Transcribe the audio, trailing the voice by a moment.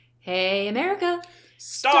Hey, America!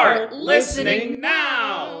 Start listening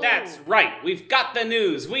now! That's right, we've got the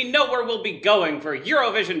news. We know where we'll be going for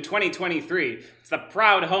Eurovision 2023. It's the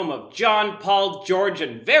proud home of John, Paul, George,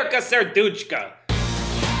 and Verka Serduchka.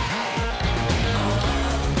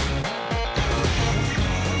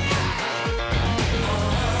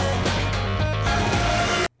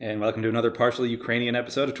 And welcome to another partially Ukrainian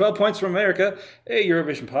episode of 12 Points from America, a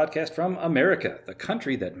Eurovision podcast from America, the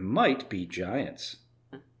country that might be giants.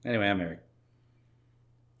 Anyway, I'm Eric.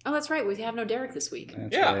 Oh, that's right. We have no Derek this week.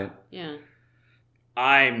 That's Yeah. right. Yeah.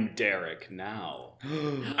 I'm Derek now.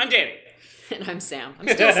 I'm Danny. And I'm Sam. I'm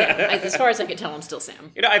still Sam. As far as I can tell, I'm still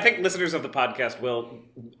Sam. You know, I think listeners of the podcast will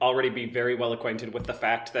already be very well acquainted with the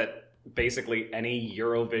fact that basically any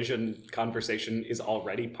Eurovision conversation is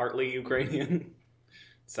already partly Ukrainian.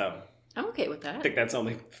 So, I'm okay with I that. think that's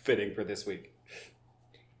only fitting for this week.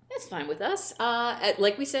 That's fine with us.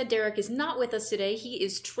 Like we said, Derek is not with us today. He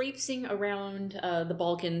is traipsing around the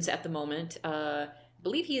Balkans at the moment. I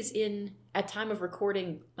believe he is in, at time of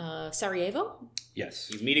recording, Sarajevo? Yes.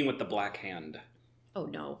 He's meeting with the Black Hand. Oh,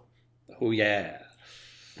 no. Oh, yeah.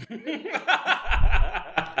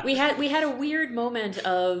 We had a weird moment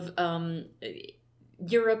of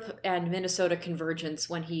Europe and Minnesota convergence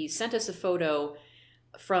when he sent us a photo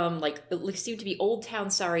from, like, it seemed to be Old Town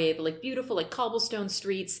Sarajevo, like beautiful, like cobblestone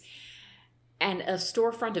streets, and a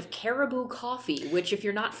storefront of Caribou Coffee, which, if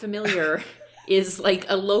you're not familiar, is like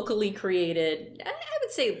a locally created, I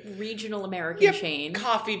would say, regional American chain.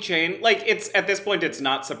 Coffee chain. Like, it's at this point, it's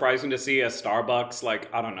not surprising to see a Starbucks,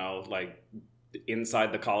 like, I don't know, like,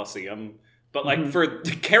 inside the Coliseum. But, like, for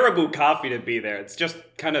Caribou Coffee to be there, it's just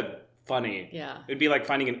kind of funny. Yeah. It'd be like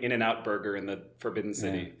finding an In-N-Out burger in the Forbidden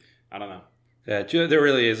City. Yeah. I don't know. Yeah, there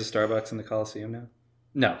really is a Starbucks in the Coliseum now?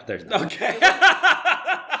 No, there's not. Okay.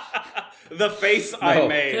 The face I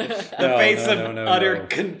made. The face of utter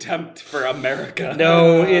contempt for America.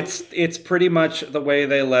 No, it's pretty much the way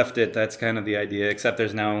they left it. That's kind of the idea, except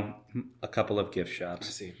there's now a couple of gift I shops.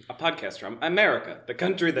 see. A podcast from America, the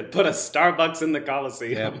country that put a Starbucks in the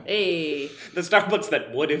Coliseum. Yep. Hey. The Starbucks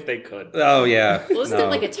that would if they could. Oh, yeah. Well, isn't there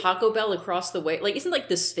like a Taco Bell across the way? Like, isn't like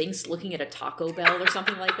the Sphinx looking at a Taco Bell or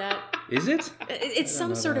something like that? Is it? It's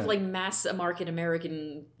some sort of that. like mass market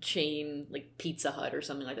American chain, like Pizza Hut or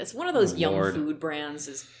something like that. It's one of those Yum Lord. food brands,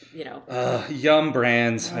 is, you know. Yum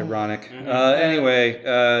brands. Ironic.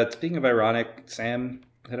 Anyway, speaking of ironic, Sam,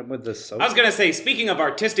 hit him with the soap. I was going to say, speaking of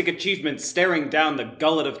artistic achievements staring down the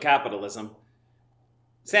gullet of capitalism,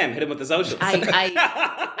 Sam, hit him with the socials. I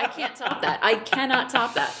can't top that. I cannot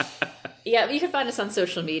top that. Yeah, you can find us on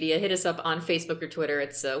social media. Hit us up on Facebook or Twitter.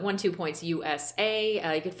 It's 12points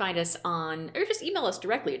USA. You can find us on, or just email us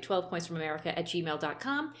directly at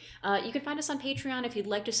 12pointsfromamerica@gmail.com. You can find us on Patreon if you'd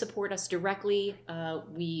like to support us directly.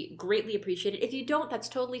 We greatly appreciate it. If you don't, that's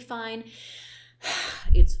totally fine.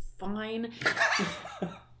 It's fine.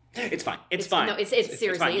 It's fine. It's fine. No, it's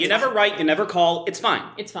seriously. fine. It's You never fine. write, you never call. It's fine.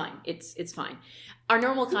 It's fine. It's fine. Our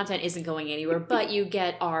normal content isn't going anywhere, but you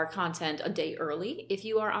get our content a day early if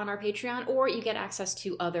you are on our Patreon, or you get access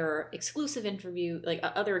to other exclusive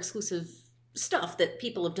other exclusive stuff that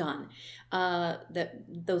people have done, that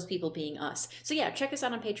those people being us. So yeah, check us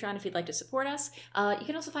out on Patreon if you'd like to support us. You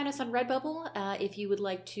can also find us on Redbubble if you would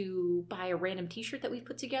like to buy a random t-shirt that we've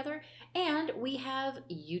put together. And we have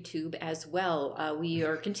YouTube as well. We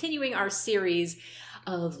are continuing our series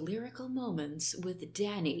of lyrical moments with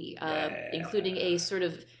Danny, including a sort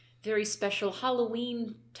of very special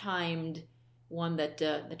Halloween-timed one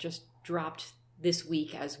that just dropped this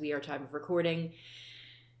week as we are time of recording.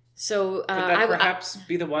 So Could that perhaps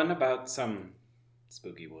be the one about some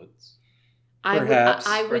spooky woods?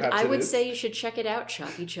 I would say you should check it out,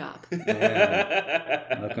 Choppy Chop.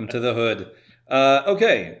 Yeah. Welcome to the hood.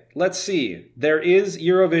 Okay, let's see. There is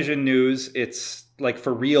Eurovision news. It's like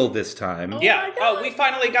for real this time. Yeah. my God. Oh, we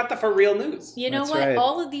finally got the for real news. You know That's what? right.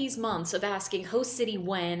 All of these months of asking host city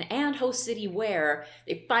when and host city where,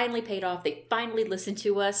 they finally paid off. They finally listened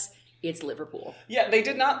to us. It's Liverpool. Yeah, they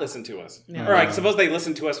did not listen to us. No. Or I suppose they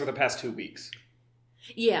listened to us for the past 2 weeks.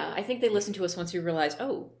 Yeah, I think they listened to us once we realized,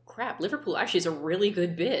 oh, crap, Liverpool actually is a really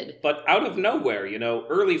good bid. But out of nowhere,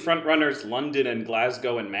 early frontrunners London and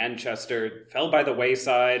Glasgow and Manchester fell by the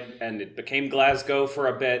wayside, and it became Glasgow for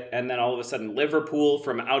a bit, and then all of a sudden Liverpool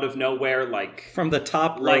from out of nowhere, From the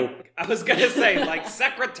top rope. like I was gonna say, like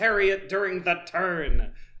Secretariat during the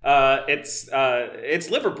turn. It's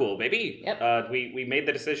Liverpool, baby. Yep. We made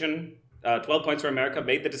the decision. 12 Points for America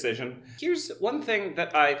made the decision. Here's one thing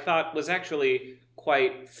that I thought was actually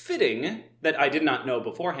quite fitting that I did not know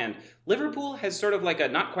beforehand. Liverpool has sort of like a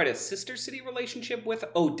not quite a sister city relationship with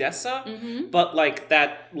Odessa, but like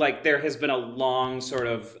there has been a long sort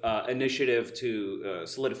of initiative to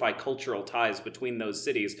solidify cultural ties between those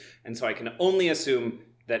cities, and so I can only assume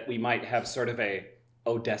that we might have sort of a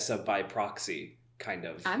Odessa by proxy kind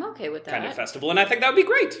of. I'm okay with that. Kind of festival, and I think that would be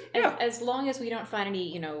great. Yeah, as long as we don't find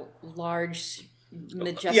any, large.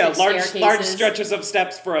 Majestic large stretches of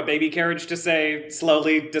steps for a baby carriage to say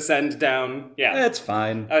slowly descend down. Yeah, that's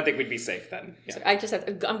fine. I think we'd be safe then. Yeah. So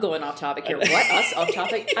I'm going off topic here. What? Us off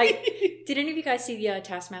topic? Did any of you guys see the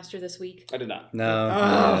Taskmaster this week? I did not.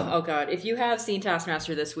 No. Oh God! If you have seen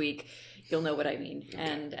Taskmaster this week, you'll know what I mean.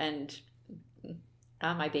 Okay. And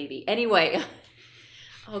my baby. Anyway.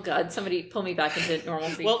 Oh God! Somebody pull me back into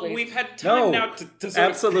normalcy. Well, please. we've had time now to sort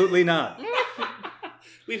absolutely not.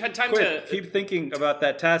 We've had time Quit. to Keep thinking about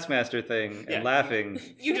that Taskmaster thing and laughing.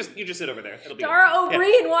 You just sit over there. It'll be Dara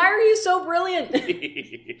O'Brien, why are you so brilliant?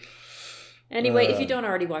 good. Anyway, if you don't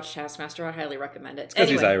already watch Taskmaster, I highly recommend it. Because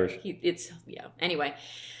he's Irish. Anyway.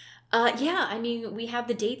 I mean, we have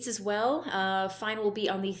the dates as well. Final will be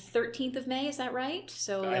on the 13th of May, is that right?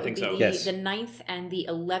 So that would be the 9th and the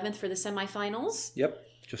 11th for the semifinals. Yep.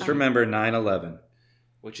 Just remember 9/11.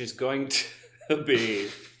 Which is going to be...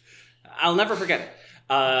 I'll never forget it.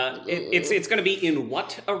 It's going to be in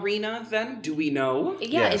what arena then? Do we know?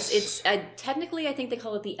 Yeah, yes. it's technically I think they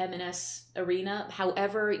call it the M&S Arena.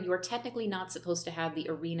 However, you're technically not supposed to have the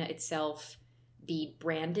arena itself be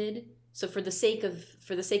branded. So for the sake of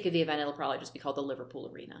the event, it'll probably just be called the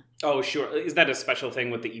Liverpool Arena. Oh, sure. Is that a special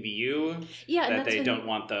thing with the EBU? Yeah, that they don't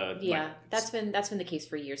want the. Yeah, that's been the case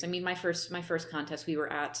for years. I mean, my first contest, we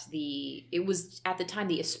were at it was at the time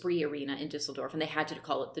the Esprit Arena in Düsseldorf, and they had to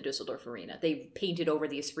call it the Düsseldorf Arena. They painted over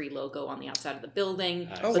the Esprit logo on the outside of the building.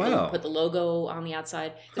 Put the logo on the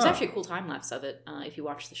outside. There's actually a cool time lapse of it if you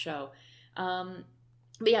watch the show. But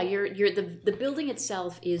yeah, the building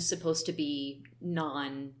itself is supposed to be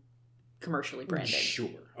non-commercially branded. Sure.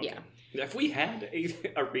 Okay. Yeah. Have we had a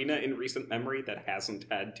arena in recent memory that hasn't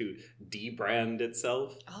had to debrand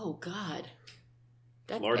itself? Oh God.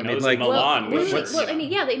 Lord knows, like Milan.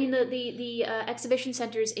 The exhibition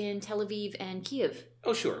centers in Tel Aviv and Kiev.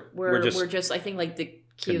 Oh, sure. We're just I think like the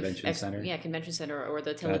Kiev Convention Center. Yeah, Convention Center or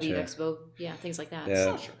the Tel Aviv Expo. Yeah, things like that.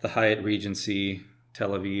 Yeah, the Hyatt Regency, Tel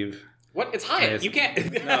Aviv. What? It's Hyatt. You can't.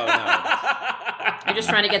 No. You're just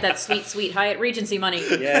trying to get that sweet Hyatt Regency money.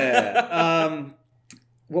 Yeah.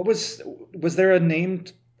 What was there a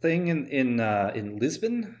named thing in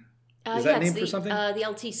Lisbon? Is that named for something? The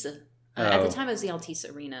Altice. At the time, it was the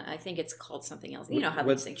Altice Arena. I think it's called something else. You know how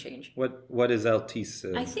these things change. What is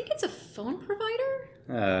Altice? I think it's a phone provider.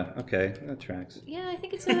 Okay, that tracks. Yeah, I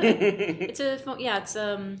think it's a phone. Yeah, it's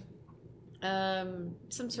some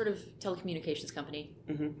sort of telecommunications company.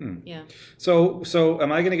 Mm-hmm. Yeah. So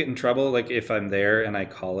am I going to get in trouble like if I'm there and I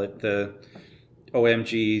call it the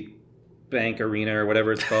OMG Bank Arena or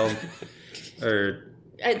whatever it's called, or?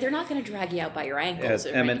 They're not going to drag you out by your ankles.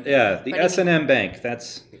 The S&M Bank.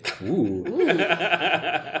 That's ooh.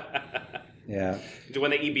 Yeah.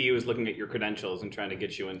 When the EBU is looking at your credentials and trying to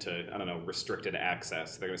get you into, I don't know, restricted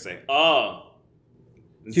access, they're going to say, "Oh,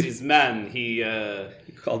 this man, he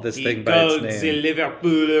called this thing by its name. He called the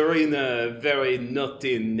Liverpool Arena very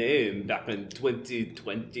naughty name back in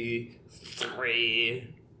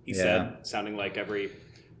 2023." He said, sounding like every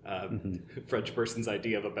French person's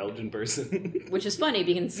idea of a Belgian person. Which is funny,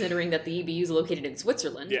 considering that the EBU is located in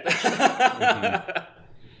Switzerland. Yeah.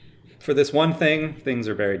 For this one thing, things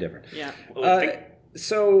are very different. Yeah.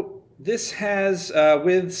 So this has,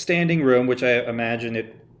 with standing room, which I imagine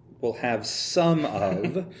it will have some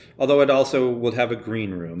of, although it also will have a green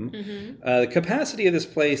room. Mm-hmm. The capacity of this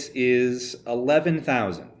place is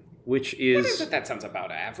 11,000. Which is... That sounds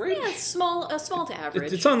about average. Yeah, small to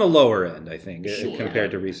average. It's on the lower end, I think,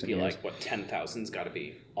 compared to recent recent years. Like, 10,000's got to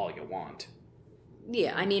be all you want.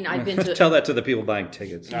 Yeah, I mean, I've been to... Tell that to the people buying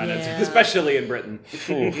tickets. Especially in Britain.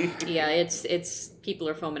 Yeah, it's people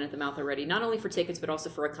are foaming at the mouth already, not only for tickets, but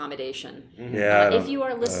also for accommodation. Mm-hmm. Yeah. If you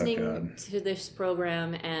are listening to this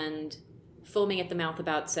program and foaming at the mouth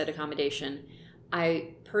about said accommodation, I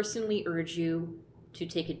personally urge you to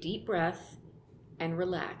take a deep breath and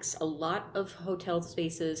relax. A lot of hotel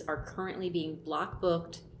spaces are currently being block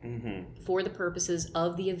booked for the purposes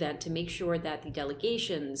of the event to make sure that the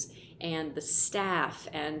delegations and the staff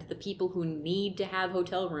and the people who need to have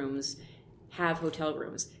hotel rooms have hotel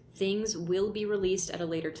rooms. Things will be released at a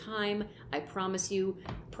later time. I promise you,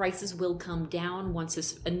 prices will come down once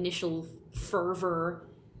this initial fervor.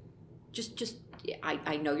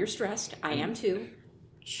 I know you're stressed. I am too.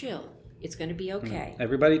 Chill. It's going to be okay.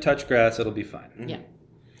 Everybody touch grass, it'll be fine. Yeah.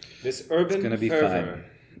 This urban It's going to be fervor.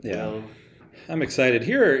 fine. Yeah. I'm excited.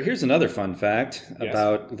 Here's another fun fact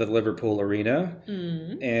about the Liverpool Arena.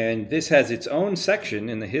 And this has its own section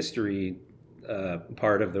in the history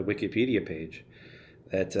part of the Wikipedia page.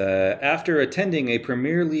 That after attending a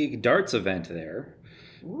Premier League darts event there,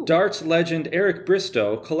 darts legend Eric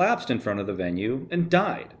Bristow collapsed in front of the venue and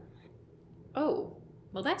died. Oh,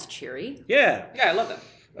 well, that's cheery. Yeah. Yeah, I love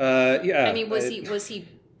that. Yeah. I mean, was he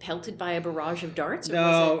pelted by a barrage of darts? Or No.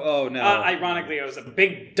 was it... Oh, no. Ironically, it was a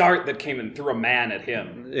big dart that came and threw a man at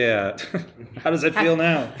him. Yeah. How does it feel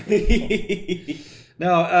now?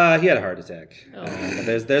 No, he had a heart attack. Oh.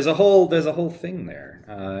 There's a whole thing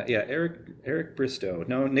there. Yeah, Eric Bristow,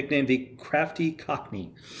 nicknamed the Crafty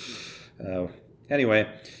Cockney. Anyway,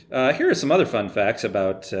 here are some other fun facts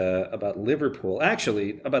about Liverpool.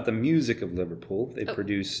 Actually, about the music of Liverpool. They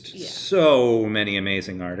produced so many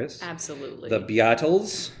amazing artists. Absolutely. The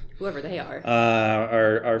Beatles. Whoever they are.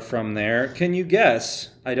 Are from there. Can you guess?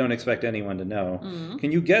 I don't expect anyone to know.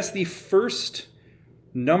 Can you guess the first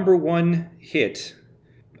number one hit?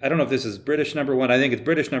 I don't know if this is British number one. I think it's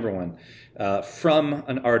British number one from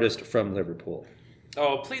an artist from Liverpool.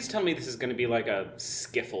 Oh, please tell me this is going to be like a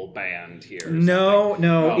skiffle band here. No,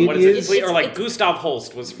 What is it? Or like Gustav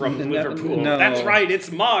Holst was from Liverpool. no. That's right, it's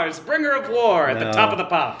Mars, bringer of war, at the top of the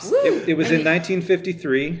pops. It was in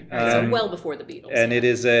 1953. So well before the Beatles. And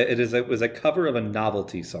it was a cover of a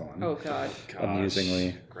novelty song. Oh, God. Gosh,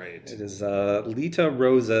 Amusingly. Great. It is Lita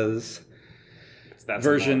Rosa's That's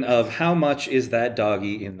version of How Much Is That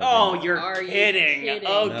Doggy in the Oh, Rain? you're Are you kidding. kidding?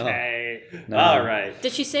 Okay. No. All right.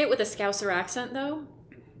 Did she say it with a Scouser accent, though?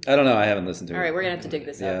 I don't know. I haven't listened to it. All right, we're going to have to dig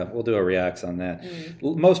this Yeah, out. we'll do a reacts on that.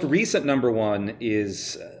 Most recent number one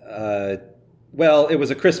is, well, it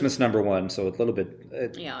was a Christmas number one, so a little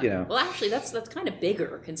bit, Yeah. you know. Well, actually, that's kind of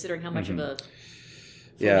bigger, considering how much of a...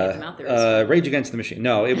 come out there is. Rage Against the Machine.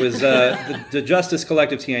 No, it was the Justice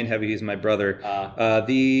Collective, T Ain't Heavy, he's my brother.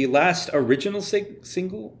 The last original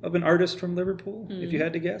single of an artist from Liverpool, if you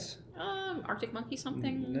had to guess. Arctic Monkey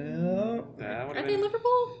something? No. Are they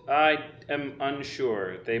Liverpool? I am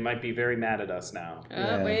unsure. They might be very mad at us now.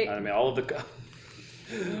 Wait. I mean, all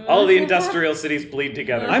of the industrial cities bleed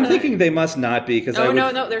together. I'm thinking they must not be because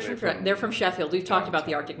No, they're from Sheffield. We've talked about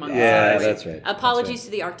the Arctic Monkeys. Yeah, already. that's right. Apologies to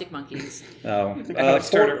the Arctic Monkeys. Oh,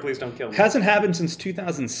 Sterner, please don't kill me. hasn't happened since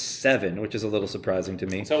 2007, which is a little surprising to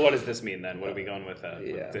me. So what does this mean then? What are we going with?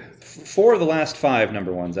 Yeah. 4 of the last 5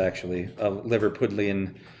 number ones, actually, of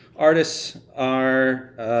Liverpudlian artists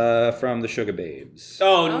are from the Sugar Babes.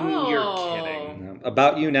 Oh, you're kidding.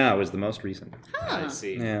 About You Now is the most recent. I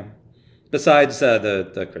see. Yeah. Besides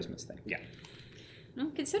the Christmas thing. Yeah.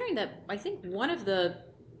 Well, considering that, I think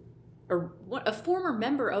a former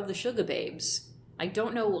member of the Sugar Babes, I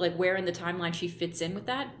don't know like where in the timeline she fits in with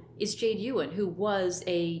that, is Jade Ewan, who was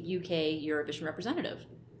a UK Eurovision representative.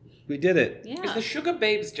 We did it. Yeah. Is the Sugar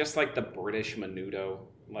Babes just like the British Menudo?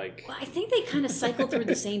 Like, Well, I think they kind of cycle through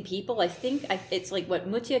the same people. I think it's like what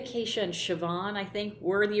Mutya, Keisha, and Siobhan, I think,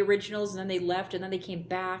 were the originals, and then they left, and then they came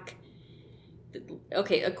back.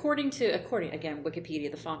 Okay, according again Wikipedia,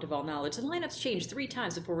 the font of all knowledge, the lineups changed 3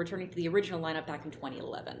 times before returning to the original lineup back in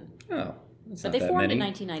 2011. Oh, that's But not they that formed many. in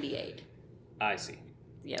 1998. I see.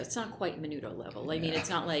 Yeah, it's not quite Menudo level. I mean, it's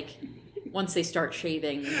not like once they start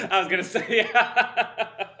shaving. I was going to say, yeah.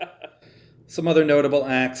 Some other notable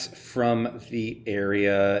acts from the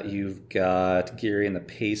area. You've got Geary and the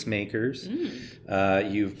Pacemakers.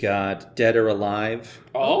 You've got Dead or Alive.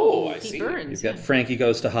 Oh, I Pete see. Burns. You've got Frankie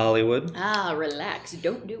Goes to Hollywood. Relax,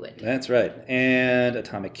 don't do it. That's right. And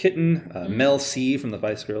Atomic Kitten. Mel C from the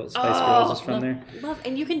Spice Girls is from there.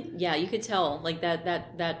 And you could tell like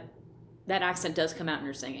that accent does come out in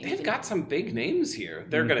her singing. They've got some big names here.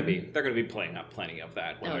 They're gonna be playing up plenty of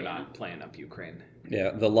that when they're yeah. not playing up Ukraine.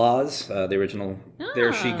 Yeah, The Laws, the original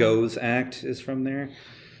There She Goes act is from there.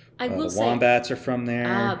 I will the say, Wombats are from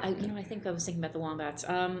there. I think I was thinking about the Wombats.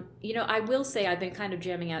 I will say I've been kind of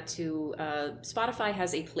jamming out to Spotify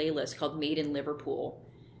has a playlist called Made in Liverpool,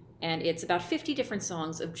 and it's about 50 different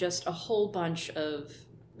songs of just a whole bunch of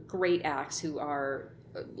great acts who are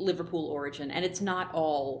Liverpool origin, and it's not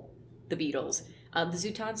all the Beatles. The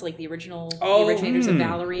Zootons, like the originators of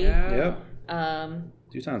Valerie. Yep. Um,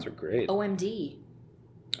 Zootons are great. OMD.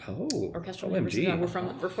 Oh, Orchestral members. OMG.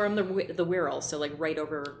 We're from the Wirral, so like right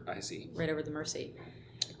over I see. right over the Mercy.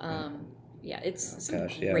 It's some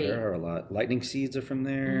Gosh, yeah, great. there are a lot. Lightning Seeds are from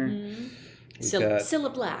there. We've got-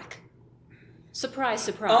 Cilla Black. Surprise,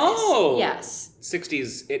 surprise. Oh! Yes.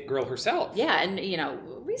 60s it girl herself. Yeah, and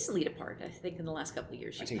recently departed, I think in the last couple of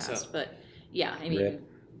years she's think so. passed. But yeah, I mean Rip.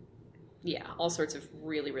 Yeah, all sorts of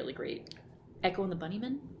really, really great. Echo and the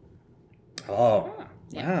Bunnymen? Oh,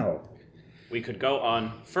 Yeah. wow. We could go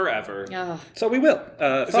on forever. So we will.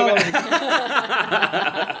 Follow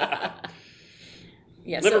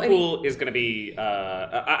Yeah, Liverpool is going to be,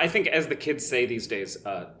 I think as the kids say these days,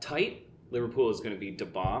 tight. Liverpool is going to be da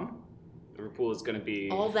bomb. Liverpool is going to be...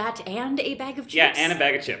 all that and a bag of chips? Yeah, and a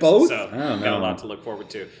bag of chips. Both? So Oh, got a no. lot to look forward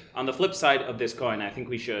to. On the flip side of this coin, I think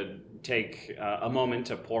we should take a moment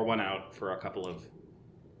to pour one out for a couple of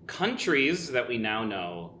countries that we now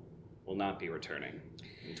know will not be returning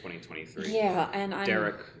in 2023. Yeah, and I'm...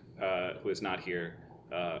 Derek, who is not here,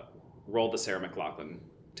 rolled the Sarah McLachlan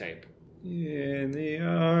tape. in the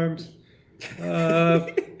arms of...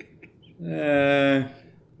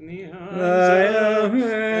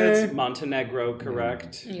 It's Montenegro,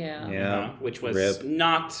 correct? Yeah. Yeah. Which was Rip.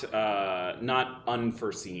 not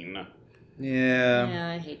unforeseen. Yeah. Yeah,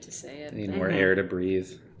 I hate to say it. Need more air to breathe.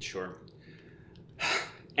 Sure.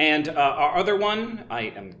 And our other one, I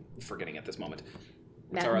am forgetting at this moment.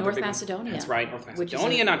 What's our other North big one? Macedonia. That's right, North Which is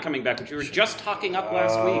Macedonia not coming back, which we were just talking up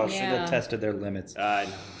last Oh, week. should Yeah. have tested their limits. No,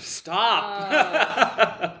 stop.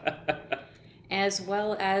 As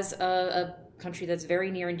well as a country that's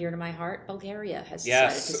very near and dear to my heart, Bulgaria has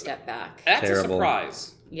Yes. decided to step back. That's Terrible. a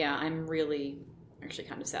surprise. Yeah, I'm really actually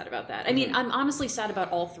kind of sad about that. I mean, I'm honestly sad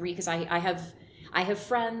about all three because I have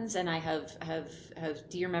friends and I have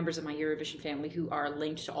dear members of my Eurovision family who are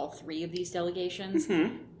linked to all three of these delegations.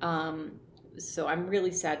 So I'm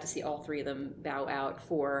really sad to see all three of them bow out.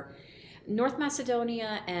 For North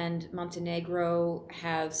Macedonia and Montenegro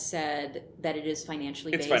have said that it is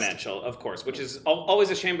financially It's based. financial, of course, which is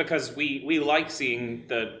always a shame because we like seeing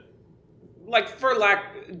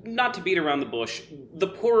not to beat around the bush, the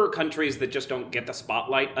poorer countries that just don't get the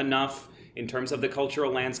spotlight enough in terms of the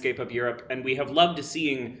cultural landscape of Europe, and we have loved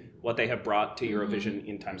seeing what they have brought to Eurovision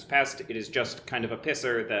in times past. It is just kind of a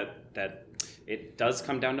pisser that it does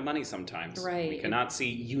come down to money sometimes. Right. We cannot see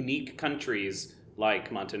unique countries like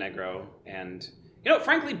Montenegro and,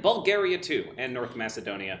 frankly, Bulgaria too, and North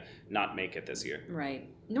Macedonia not make it this year. Right.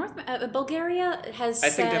 Bulgaria has I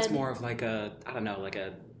said... think that's more of like a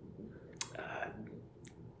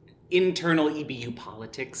internal EBU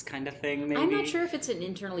politics kind of thing, maybe. I'm not sure if it's an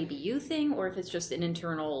internal EBU thing or if it's just an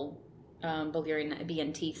internal Bulgarian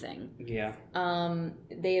BNT thing. Yeah.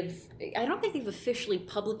 I don't think they've officially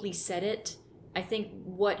publicly said it. I think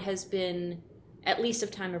what has been, at least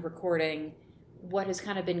of time of recording, what has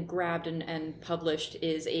kind of been grabbed and published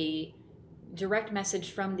is a direct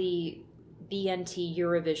message from the BNT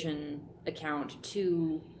Eurovision account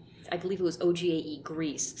to, I believe it was OGAE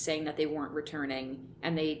Greece, saying that they weren't returning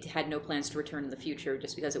and they had no plans to return in the future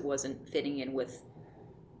just because it wasn't fitting in with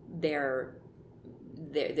their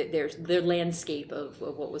landscape of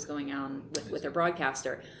what was going on with their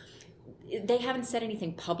broadcaster. They haven't said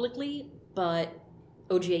anything publicly, but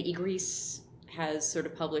OGAE Greece has sort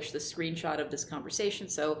of published the screenshot of this conversation,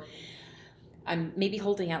 so I'm maybe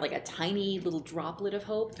holding out like a tiny little droplet of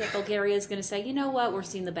hope that Bulgaria is going to say, you know what, we're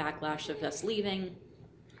seeing the backlash of us leaving,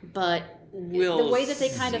 but the way that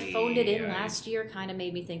they kind of phoned it in last year kind of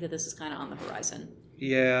made me think that this is kind of on the horizon.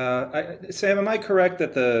 Yeah. Sam, am I correct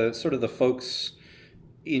that the folks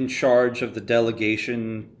in charge of the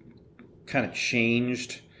delegation kind of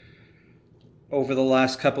changed over the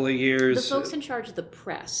last couple of years? The folks in charge of the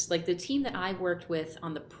press, like the team that I worked with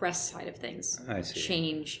on the press side of things, I see.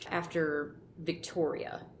 changed after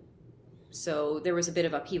Victoria. So there was a bit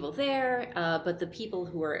of upheaval there, but the people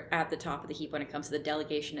who are at the top of the heap when it comes to the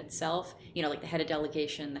delegation itself, like the head of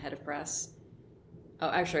delegation, the head of press,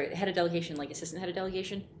 head of delegation, like assistant head of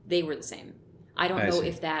delegation, they were the same. I don't know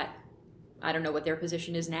I don't know what their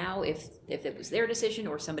position is now, if it was their decision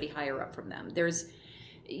or somebody higher up from them. There's,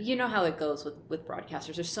 how it goes with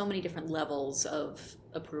broadcasters. There's so many different levels of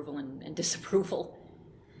approval and disapproval.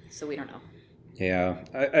 So we don't know. Yeah.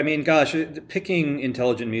 I mean, gosh, picking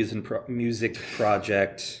Intelligent Music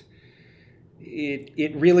Project,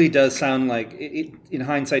 it really does sound like, it in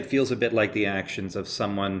hindsight feels a bit like the actions of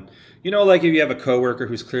someone, like if you have a coworker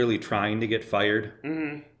who's clearly trying to get fired.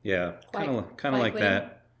 Mm-hmm. Yeah. Kind of like quitting?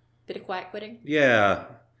 that. Bit of quiet quitting? Yeah,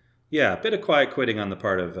 a bit of quiet quitting on the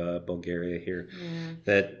part of Bulgaria here.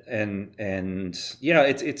 That and yeah,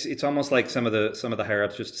 it's almost like some of the higher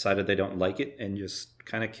ups just decided they don't like it and just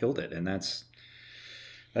kind of killed it, and that's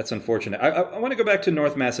unfortunate. I want to go back to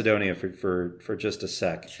North Macedonia for just a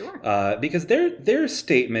sec, sure, because their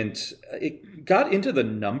statement, it got into the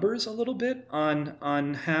numbers a little bit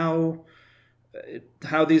on how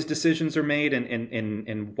these decisions are made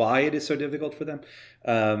and why it is so difficult for them.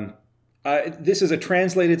 This is a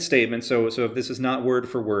translated statement, so if this is not word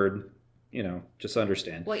for word, just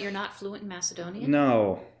understand. What, you're not fluent in Macedonian?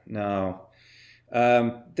 No.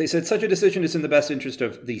 They said such a decision is in the best interest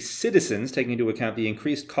of the citizens, taking into account the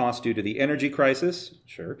increased cost due to the energy crisis,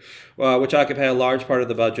 which occupy a large part of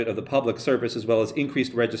the budget of the public service, as well as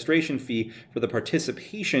increased registration fee for the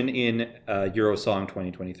participation in Eurosong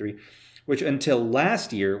 2023, which until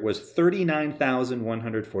last year was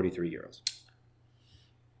 39,143 euros.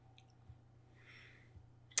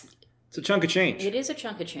 It's a chunk of change. It is a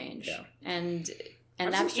chunk of change. Yeah. And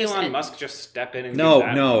Doesn't that's just Elon Musk just step in and No.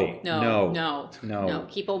 No.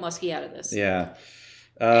 Keep old Muskie out of this. Yeah.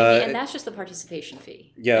 And that's just the participation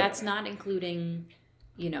fee. Yeah. That's not including,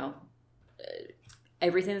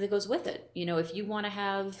 everything that goes with it. If you want to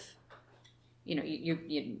have,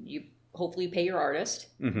 you hopefully pay your artist,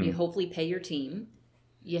 you hopefully pay your team,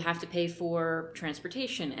 you have to pay for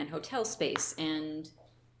transportation and hotel space and,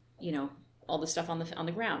 all the stuff on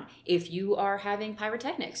the ground. If you are having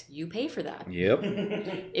pyrotechnics, you pay for that. Yep.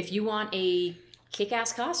 If you want a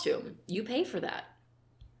kick-ass costume, you pay for that.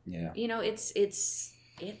 Yeah. It's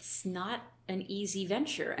not an easy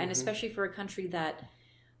venture, and especially for a country that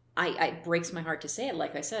I breaks my heart to say it.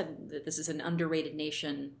 Like I said, that this is an underrated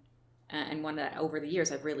nation, and one that over the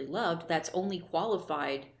years I've really loved. That's only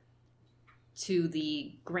qualified to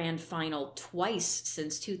the grand final twice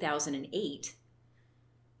since 2008.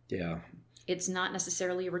 Yeah. It's not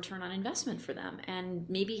necessarily a return on investment for them. And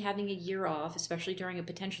maybe having a year off, especially during a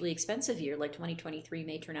potentially expensive year like 2023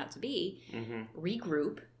 may turn out to be,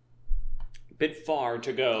 regroup. A bit far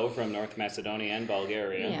to go from North Macedonia and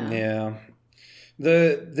Bulgaria. Yeah.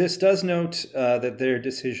 This does note that their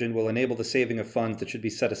decision will enable the saving of funds that should be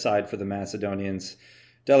set aside for the Macedonians.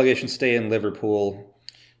 Delegation stay in Liverpool,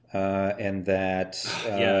 and that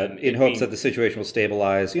in hopes that the situation will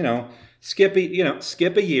stabilize. Skip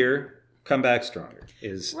a year. Come back stronger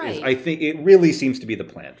is I think it really seems to be the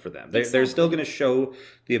plan for them. They're still going to show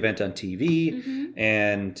the event on TV,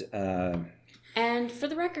 and for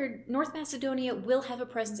the record, North Macedonia will have a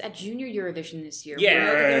presence at Junior Eurovision this year. Yeah, we know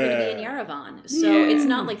that they're going to be in Yerevan, so it's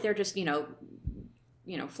not like they're just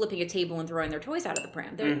flipping a table and throwing their toys out of the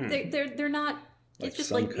pram. They're not. Like it's just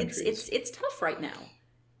some like countries. it's tough right now,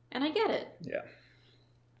 and I get it.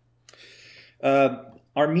 Yeah.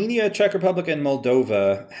 Armenia, Czech Republic, and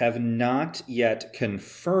Moldova have not yet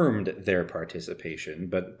confirmed their participation,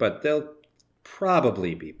 but they'll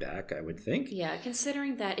probably be back, I would think. Yeah,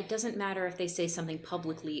 considering that it doesn't matter if they say something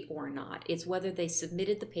publicly or not. It's whether they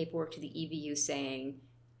submitted the paperwork to the EBU saying,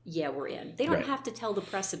 yeah, we're in. They don't have to tell the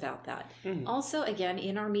press about that. Also, again,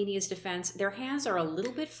 in Armenia's defense, their hands are a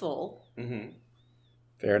little bit full.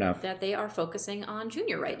 Fair enough. That they are focusing on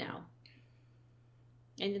junior right now.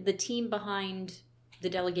 And the team behind the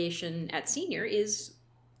delegation at senior is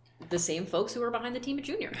the same folks who are behind the team at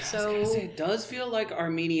junior. So I was gonna say, it does feel like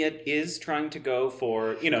Armenia is trying to go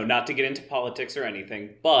for, not to get into politics or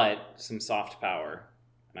anything, but some soft power.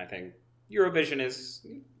 And I think Eurovision is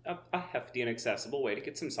a hefty and accessible way to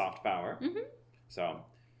get some soft power. So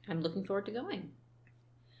I'm looking forward to going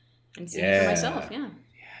and seeing it for myself. Yeah.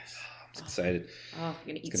 I'm excited. Oh, I'm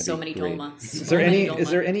gonna eat so many dolma. Is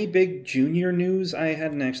there any big junior news? I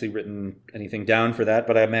hadn't actually written anything down for that,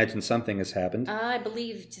 but I imagine something has happened. I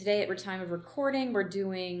believe today, at time of recording, we're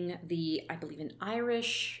doing an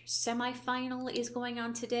Irish semifinal is going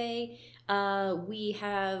on today. We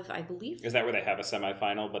have, I believe, is that where they have a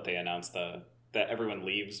semifinal, but they announce that everyone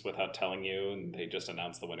leaves without telling you, and they just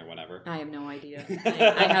announce the winner whenever? I have no idea.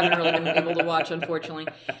 I haven't really been able to watch, unfortunately.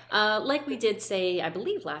 Like we did say, I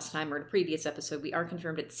believe last time or in a previous episode, we are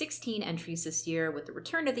confirmed at 16 entries this year, with the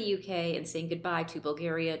return of the UK and saying goodbye to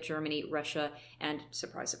Bulgaria, Germany, Russia, and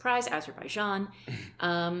surprise, surprise, Azerbaijan.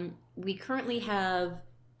 We currently have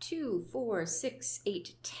 2, 4, 6,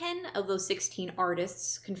 8, 10 of those 16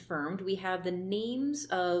 artists confirmed. We have the names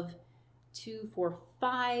of 2, 4,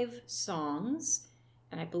 5 songs,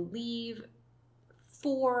 and I believe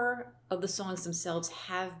 4 of the songs themselves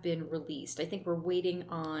have been released. I think we're waiting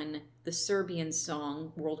on the Serbian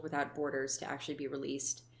song, World Without Borders, to actually be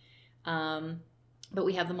released. But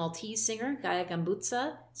we have the Maltese singer, Gaia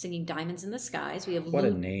Gambutsa, singing Diamonds in the Skies. We have What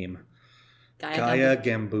a name. Gaia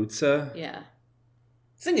Gambutsa? Yeah.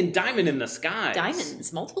 Singing Diamond in the Skies.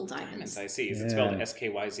 Diamonds, multiple diamonds. I see. Is it spelled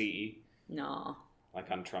Skyze? No. Like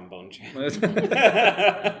on Trombone Jam.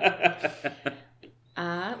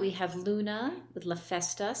 We have Luna with La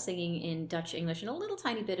Festa singing in Dutch, English, and a little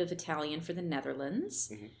tiny bit of Italian for the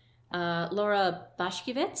Netherlands. Laura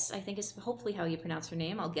Bashkevitz, I think is hopefully how you pronounce her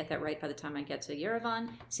name. I'll get that right by the time I get to Yerevan,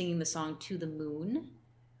 singing the song To the Moon.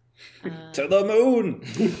 To the moon!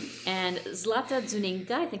 And Zlata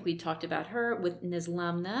Zuninka, I think we talked about her, with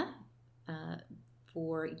Neslamna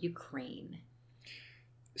for Ukraine.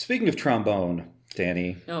 Speaking of trombone,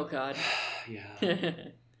 Danny, Oh, God. Yeah.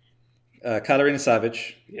 Katarina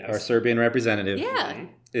Savic, Yes. our Serbian representative, Yeah.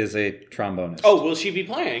 is a trombonist. Oh, will she be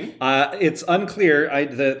playing? It's unclear.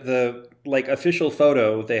 The like official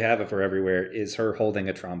photo they have of her everywhere is her holding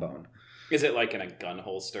a trombone. Is it like in a gun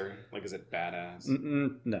holster? Like, is it badass?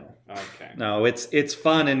 No, Okay. no, it's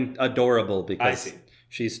fun and adorable I because see.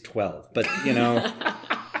 she's 12. But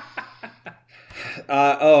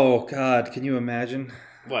oh God, can you imagine?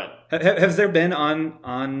 What? Has there been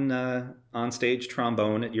on stage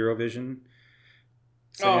trombone at Eurovision?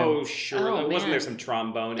 Oh, surely. Oh, Wasn't man. there some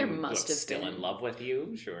trombone There and must have Still been. in Love with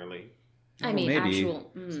You? Surely. I mean, maybe.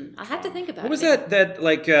 actual. I have to think about What it. was that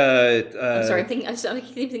like? I'm sorry. I'm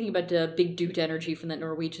thinking about Big Dude Energy from that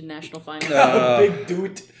Norwegian national final. Big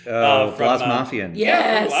dude. Blas from, Mafian.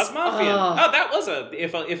 Yes. Last Mafia. Oh. Oh, that was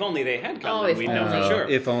if only they had come, Oh, then if we'd know only. for sure.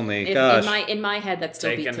 If only. If, Gosh, in my head, that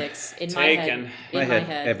still beat Taken. Ticks. In Taken. my head,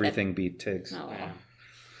 head, everything beat Tiggs. Oh,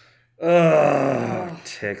 wow. Ugh,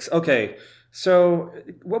 Ticks. Okay, so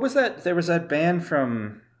what was that? There was that band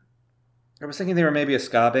from. I was thinking they were maybe a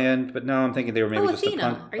ska band, but no, I'm thinking they were maybe Oh, just Athena.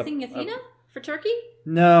 a punk. Are you thinking Athena for Turkey?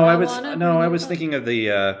 No, I was Alana? I was thinking of the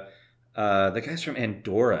guys from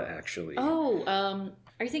Andorra actually. Oh,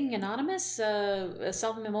 are you thinking Anonymous?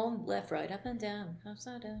 Salve Mimon, left, right, up and down,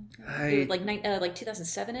 upside down. It was like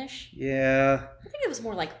 2007-ish. Yeah. I think it was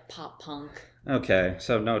more like pop punk. Okay,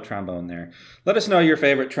 so no trombone there. Let us know your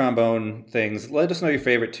favorite trombone things. Let us know your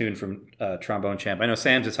favorite tune from Trombone Champ. I know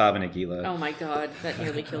Sam's is Hava Nagila. Oh my God, that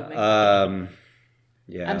nearly killed me.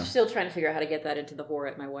 Yeah. I'm still trying to figure out how to get that into the horror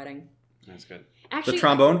at my wedding. That's good. Actually, The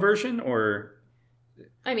trombone version, or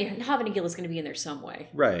I mean, Hava Nagila is going to be in there some way.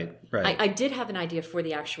 right. I did have an idea for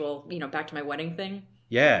the actual, back to my wedding thing.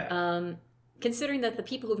 Yeah. Considering that the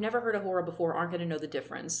people who've never heard a horror before aren't going to know the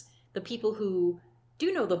difference. The people who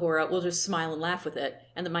do know the horror will just smile and laugh with it,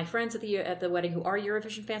 and that my friends at the wedding who are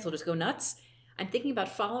Eurovision fans will just go nuts. I'm thinking about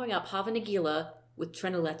following up Hava Nagila with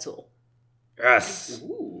Trenuletul. Yes.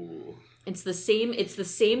 Ooh. It's the same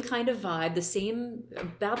kind of vibe,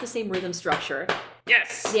 about the same rhythm structure.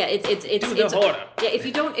 Yes. Yeah, it's Do the horror. Yeah,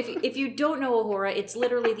 if you don't know a horror, it's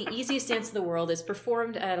literally the easiest dance in the world. It's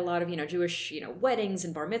performed at a lot of Jewish weddings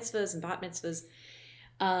and bar mitzvahs and bat mitzvahs.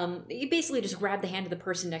 You basically just grab the hand of the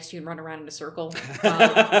person next to you and run around in a circle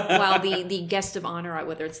while the guest of honor,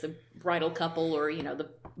 whether it's the bridal couple or the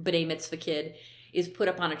b'nai mitzvah kid, is put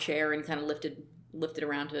up on a chair and kind of lifted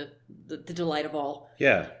around to the delight of all.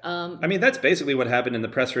 Yeah. I mean, that's basically what happened in the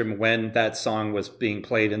press room when that song was being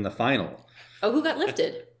played in the final. Oh, who got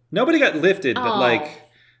lifted? Nobody got lifted, but Oh.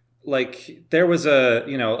 like there was a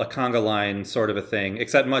a conga line sort of a thing,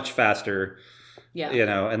 except much faster, Yeah.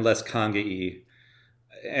 and less conga-y.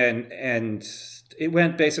 And it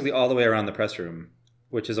went basically all the way around the press room,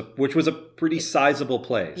 which was a pretty sizable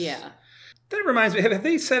place. Yeah. That reminds me, have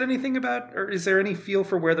they said anything about, or is there any feel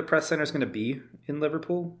for where the press center is going to be in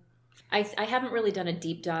Liverpool? I haven't really done a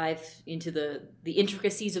deep dive into the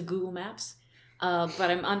intricacies of Google Maps, but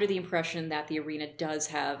I'm under the impression that the arena does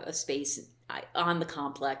have a space on the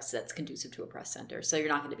complex that's conducive to a press center. So you're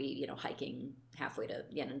not going to be, hiking halfway to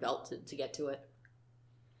Jennenveld to get to it.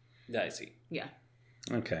 I see. Yeah.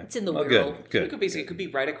 Okay. It's in the well, world. Good. It could be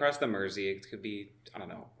right across the Mersey. It could be, I don't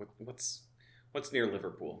know, what's near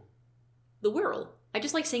Liverpool. The Wirral. I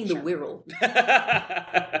just like saying the Wirral.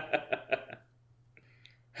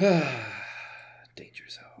 Danger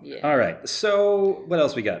zone. Yeah. All right. So what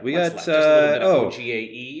else we got? We What's got left? Just a little bit of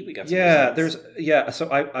OGAE. We got some results. So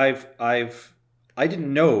I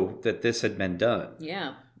didn't know that this had been done.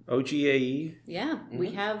 Yeah. OGAE. Yeah.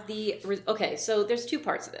 We have okay, so there's two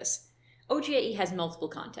parts of this. OGAE has multiple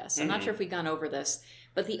contests. I'm not sure if we've gone over this,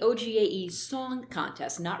 but the OGAE song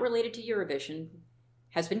contest, not related to Eurovision,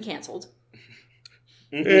 has been canceled.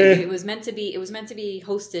 It was meant to be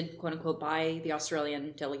hosted, quote unquote, by the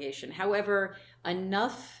Australian delegation. However,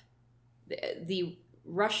 the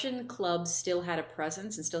Russian clubs still had a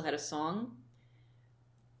presence and still had a song,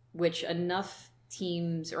 which enough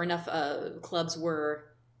teams or enough clubs were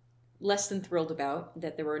less than thrilled about,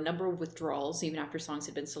 that there were a number of withdrawals even after songs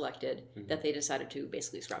had been selected, that they decided to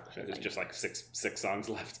basically scrap the whole There's thing. just like six songs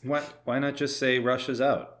left. Why not just say Russia's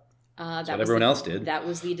out? That's what everyone else did. That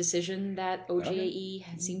was the decision that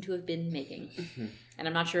OGAE seemed to have been making. And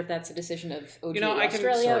I'm not sure if that's a decision of OGAE I can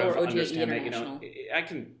Australia sort of or OGAE understand International. that. I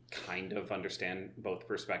can kind of understand both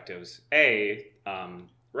perspectives.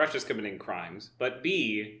 Russia's committing crimes, but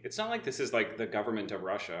B, it's not like this is like the government of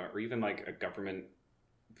Russia or even like a government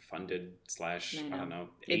funded / I don't know,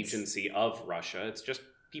 agency of Russia. It's just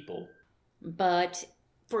people. But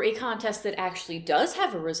for a contest that actually does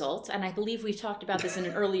have a result, and I believe we talked about this in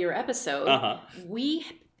an earlier episode, we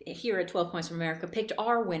here at 12 Points from America picked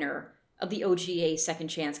our winner of the OGA Second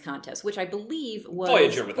Chance contest, which I believe was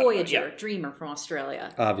Voyager, Dreamer from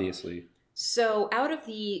Australia. Obviously. So out of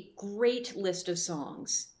the great list of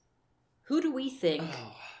songs, who do we think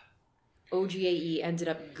OGAE ended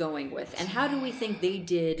up going with? And how do we think they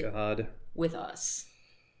did with us?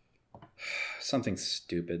 Something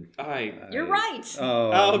stupid. You're right.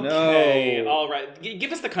 Oh, okay. No. All right.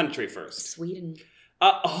 Give us the country first. Sweden.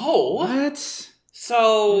 What?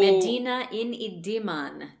 So... Medina in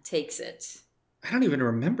Idiman takes it. I don't even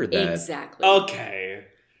remember that. Exactly. Okay.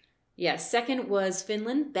 Yeah, second was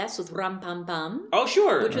Finland, best with Ram Pam Pam. Oh,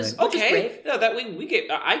 sure. Which was okay. great. No,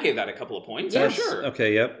 I gave that a couple of points. Yeah. For sure.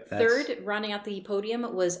 Okay, yep. Third, rounding out the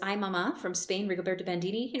podium, was Ay Mama from Spain, Rigoberto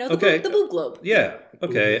Bandini. You know, the boob globe. Yeah,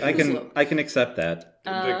 okay. I can accept that.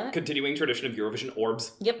 The continuing tradition of Eurovision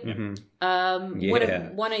orbs. Yep. Mm-hmm.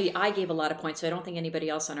 I gave a lot of points, so I don't think anybody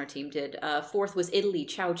else on our team did. Fourth was Italy,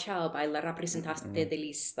 Ciao Ciao by La Rappresentante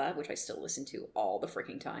dell'Ista, which I still listen to all the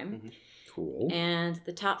freaking time. Mm-hmm. Cool. And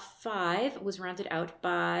the top 5 was rounded out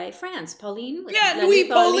by France. Pauline. Yeah, Nuit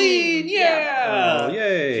Pauline. Yeah. Oh,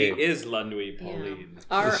 yay. She is La Nuit Pauline.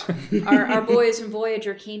 Yeah. Our boys from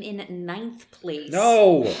Voyager came in 9th place.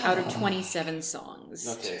 No. Out of 27 songs.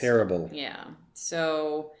 That's terrible. Yeah.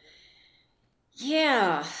 So,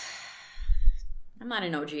 yeah. I'm not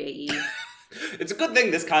an OGAE. It's a good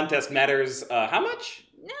thing this contest matters how much?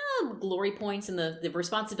 Glory points and the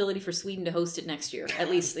responsibility for Sweden to host it next year.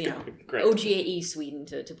 At least, Great. OGAE Sweden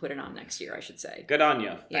to put it on next year, I should say. Good on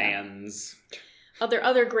you, fans. Yeah.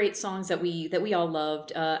 Other great songs that we all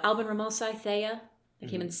loved. Alban Ramosa, Thea,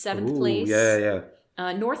 came in 7th place. Yeah.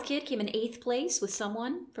 North Kid came in 8th place with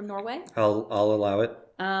Someone from Norway. I'll allow it.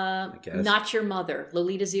 I guess. Not Your Mother,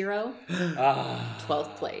 Lolita Zero,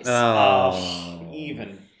 12th place.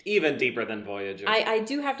 Even deeper than Voyager. I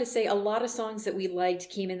do have to say, a lot of songs that we liked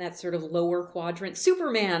came in that sort of lower quadrant.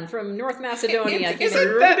 Superman from North Macedonia. Isn't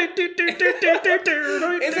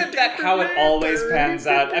that how it always pans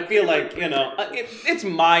out? I feel like, it's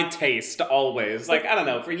my taste always. Like, I don't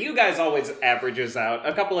know, for you guys always averages out.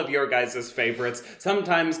 A couple of your guys' favorites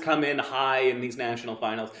sometimes come in high in these national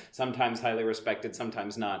finals, sometimes highly respected,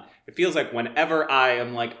 sometimes not. It feels like whenever I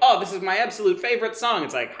am like, oh, this is my absolute favorite song,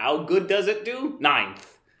 it's like, how good does it do? 9th.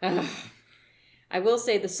 I will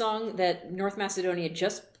say the song that North Macedonia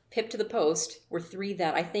just pipped to the post were 3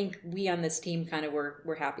 that I think we on this team kind of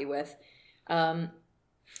were happy with.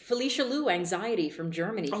 Felicia Lou, Anxiety from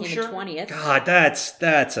Germany came in 20th. God,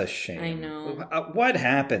 that's a shame. I know. What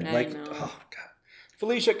happened? I know. Oh God,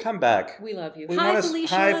 Felicia, come back. We love you. Hi,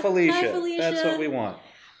 Felicia. Hi, Felicia. That's what we want.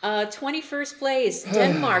 21st place,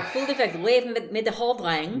 Denmark, Full Defect, Wave med the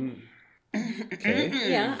Holdring. Okay.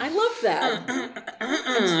 Yeah, I loved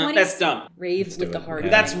that. That's dumb. Rave with the heart.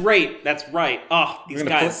 That's right. Oh, these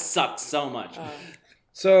guys suck so much.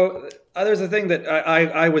 So there's a thing that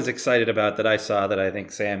I was excited about that I saw that I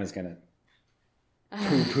think Sam is going to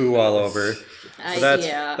poo-poo all over. So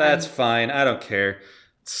that's fine. I don't care.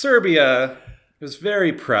 Serbia was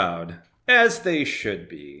very proud, as they should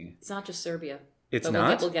be. It's not just Serbia. It's but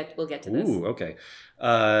not? We'll get to this. Ooh, okay.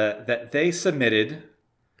 That they submitted...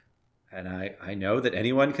 And I know that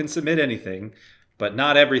anyone can submit anything, but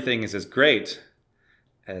not everything is as great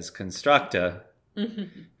as Constructa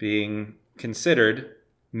being considered,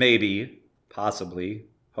 maybe, possibly,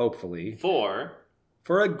 hopefully,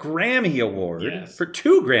 for a Grammy Award. Yes. For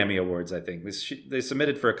 2 Grammy Awards, I think. They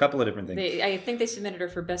submitted for a couple of different things. I think they submitted her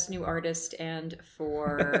for Best New Artist and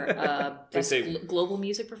for Best Global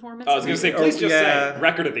Music Performance. I was going to say, please just say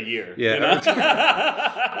Record of the Year. Yeah.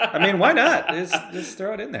 I mean, why not? Just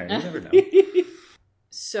throw it in there. You never know.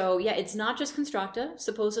 So, yeah, it's not just Constructa.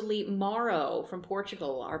 Supposedly, Mauro from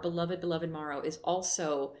Portugal, our beloved Mauro, is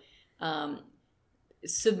also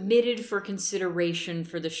submitted for consideration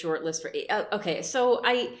for the shortlist for okay, so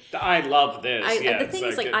I love this. The thing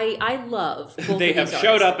is, I love both they of have these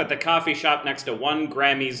showed artists. up at the coffee shop next to one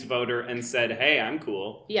Grammys voter and said, hey, I'm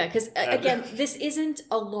cool. Yeah, because again, this isn't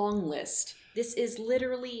a long list. This is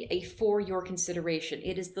literally a for your consideration.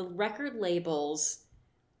 It is the record labels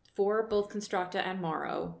for both Constructa and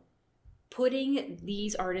Mauro putting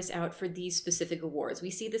these artists out for these specific awards. We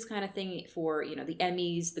see this kind of thing for, the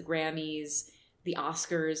Emmys, the Grammys, the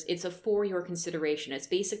Oscars. It's a for your consideration. It's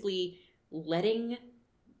basically letting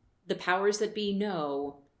the powers that be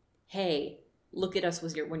know, hey, look at us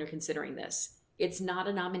when you're considering this. It's not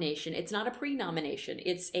a nomination. It's not a pre-nomination.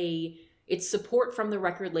 It's a It's support from the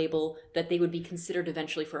record label that they would be considered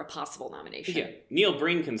eventually for a possible nomination. Yeah, Neil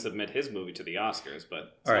Breen can submit his movie to the Oscars,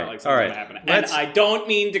 but it's All not right, like all something's right. going to happen. And Let's- I don't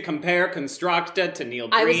mean to compare Constructa to Neil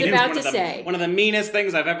Breen. I was It's about one to of the, say. one of the meanest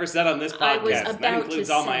things I've ever said on this podcast. I was and that about includes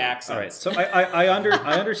to all my say. accents. All right, so I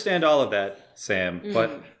understand all of that, Sam,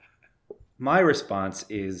 but my response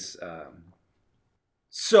is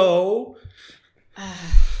so.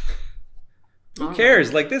 Who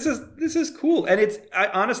cares? Like this is cool, and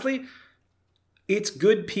honestly, it's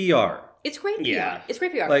good PR. It's great PR. Yeah. It's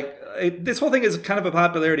great PR. Like this whole thing is kind of a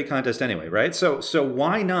popularity contest anyway, right? So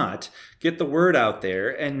why not get the word out there,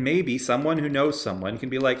 and maybe someone who knows someone can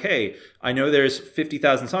be like, hey, I know there's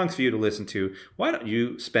 50,000 songs for you to listen to. Why don't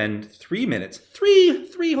you spend 3 minutes,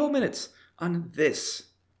 three whole minutes on this?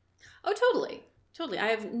 Oh, totally. I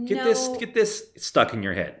have Get this stuck in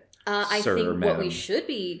your head. I sir, think what madam. we should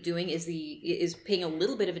be doing is paying a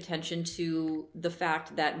little bit of attention to the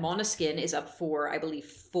fact that Måneskin is up for, I believe,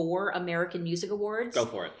 4 American Music Awards. Go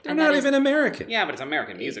for it. They're and not that is- even American. Yeah, but it's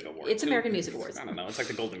American Music Awards. It's American Music Awards. I don't know. It's like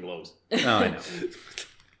the Golden Globes. No, I know.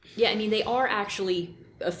 Yeah, I mean, they are actually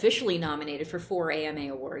officially nominated for 4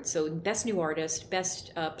 AMA awards. So Best New Artist,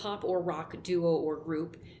 Best Pop or Rock Duo or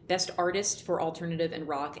Group, Best Artist for Alternative and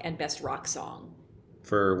Rock, and Best Rock Song.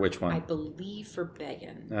 For which I one? believe for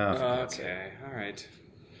Beggin. Oh, for God's sake. Okay, all right.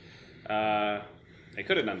 They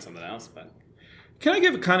could have done something else, but Can I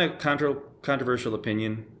give a kind of controversial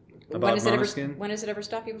opinion about Måneskin? When has it ever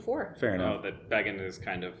stopped you before? Fair enough. oh, that Beggin is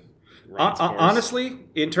kind of run its course. Honestly,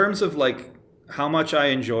 in terms of like how much I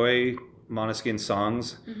enjoy Måneskin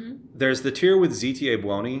songs, there's the tier with ZTA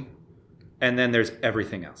Buoni, and then there's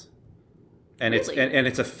everything else, and Really?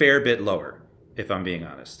 it's a fair bit lower, if I'm being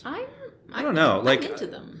honest. I don't know, I'm like- into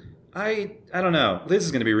them. I don't know. Liz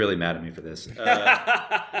is going to be really mad at me for this,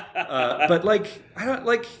 but like I don't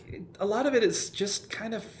like a lot of it is just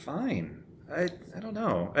kind of fine. I don't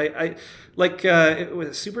know. I like it was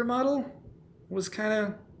Supermodel was kind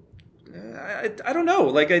of I don't know.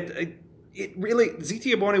 Like it really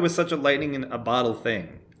ZT Buoni was such a lightning in a bottle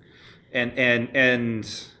thing, and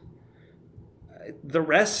the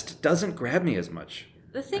rest doesn't grab me as much.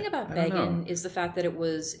 The thing about I don't Beggin know. is the fact that it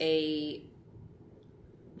was a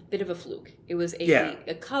bit of a fluke. It was Yeah.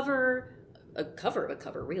 a cover of a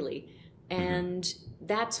cover, really. And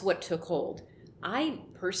that's what took hold. I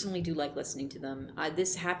personally do like listening to them.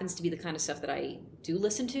 This happens to be the kind of stuff that I do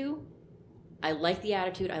listen to. I like the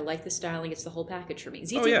attitude. I like the styling. It's the whole package for me.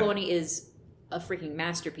 ZT yeah. Buoni is a freaking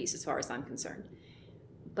masterpiece as far as I'm concerned.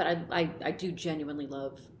 But I do genuinely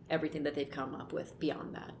love everything that they've come up with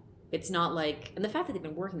beyond that. It's not like, and the fact that they've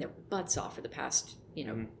been working their butts off for the past,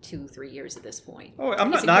 2-3 years at this point. Oh, I'm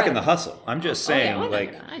not It's knocking incredible. the hustle. I'm just saying, I know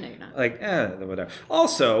like, you're not. I know you're not. whatever.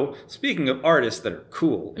 Also, speaking of artists that are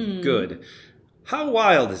cool and good, how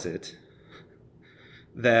wild is it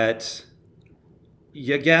that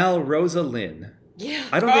Yagal Rosa Lynn? Yeah.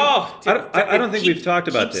 I don't think we've talked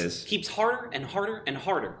about this. Keeps harder and harder and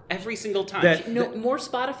harder every single time. That- More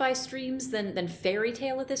Spotify streams than Fairy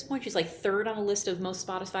Tale at this point. She's like 3rd on a list of most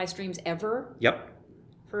Spotify streams ever Yep,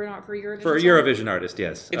 for Eurovision. for a song. Eurovision artist,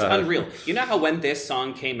 yes. It's unreal. You know how when this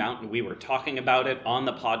song came out and we were talking about it on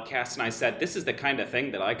the podcast and I said, this is the kind of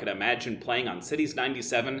thing that I could imagine playing on Cities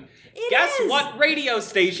 97? Guess is. what radio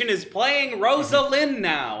station is playing Rosa Lynn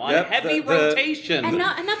now on Yep, heavy the- rotation? And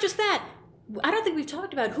not just that. I don't think we've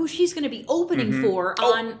talked about who she's going to be opening for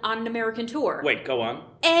on an American tour. Wait, go on.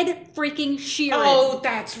 Ed freaking Sheeran. Oh,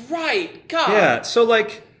 that's right. God. Yeah, so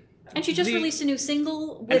like, And she just the- released a new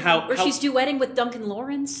single And how- she's duetting with Duncan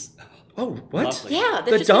Lawrence. oh, what? Lovely. Yeah,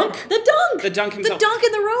 The dunk? The dunk. The dunk The himself. dunk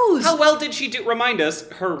in the rose. How well did she do? Remind us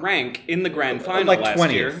her rank in the grand final Like last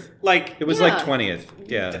 20th. year. Like It was Yeah. like 20th.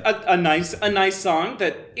 Yeah. a nice song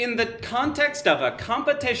that in the context of a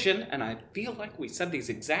competition, and I feel like we said these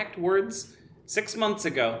exact words 6 months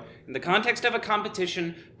ago, in the context of a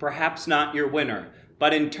competition, perhaps not your winner.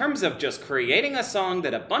 But in terms of just creating a song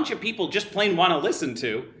that a bunch of people just plain want to listen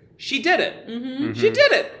to, she did it. Mm-hmm. She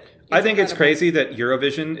did it. I think it's crazy that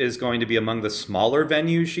Eurovision is going to be among the smaller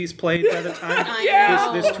venues she's played by the time I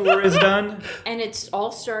know. this tour is done. And it's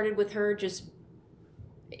all started with her just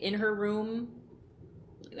in her room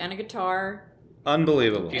and a guitar.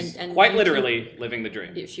 Unbelievable. She's And quite YouTube- literally living the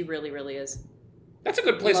dream. She really, really is. That's a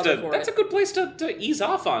good place Love to. her for That's it. a good place to ease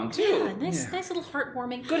off on too. Yeah, nice little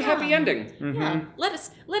heartwarming. Good Yeah. happy ending. Yeah, let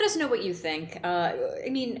us know what you think. I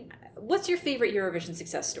mean, what's your favorite Eurovision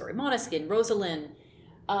success story? Måneskin, Rosa Lynn,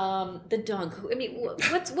 the dunk. I mean, what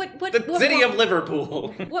The city of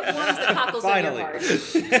Liverpool. What ones the cockles in your Finally.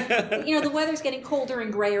 heart? The weather's getting colder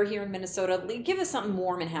and grayer here in Minnesota. Give us something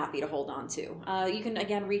warm and happy to hold on to. You can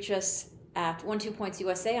again reach us at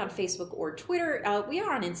 12points.USA on Facebook or Twitter. We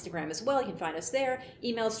are on Instagram as well. You can find us there.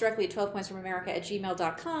 Email us directly at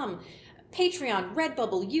 12pointsfromamerica@gmail.com. Patreon,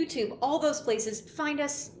 Redbubble, YouTube, all those places. Find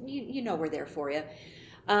us. You know we're there for you.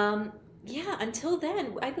 Until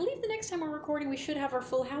then, I believe the next time we're recording, we should have our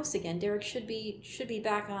full house again. Derek should be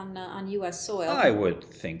back on U.S. soil. I would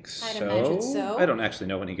think so. I'd imagine so. I don't actually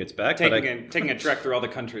know when he gets back. Taking a trek through all the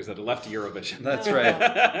countries that have left Eurovision. That's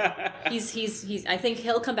right. He's. I think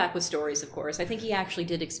he'll come back with stories. Of course, I think he actually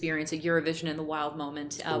did experience a Eurovision in the wild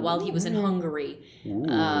moment while he was in Hungary.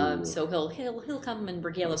 So he'll come and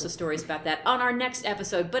regale us with stories about that on our next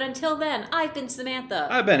episode. But until then, I've been Samantha.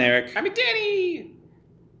 I've been Eric. I'm Danny.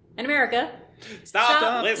 In America,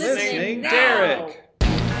 Stop listening now. Derek.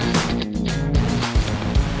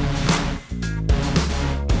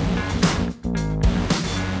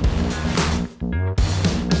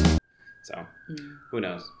 So, who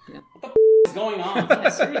knows? Yeah. What the is going on? Yeah,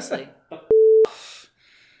 seriously.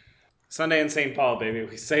 Sunday in St. Paul, baby.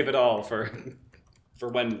 We save it all for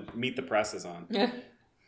when Meet the Press is on. Yeah.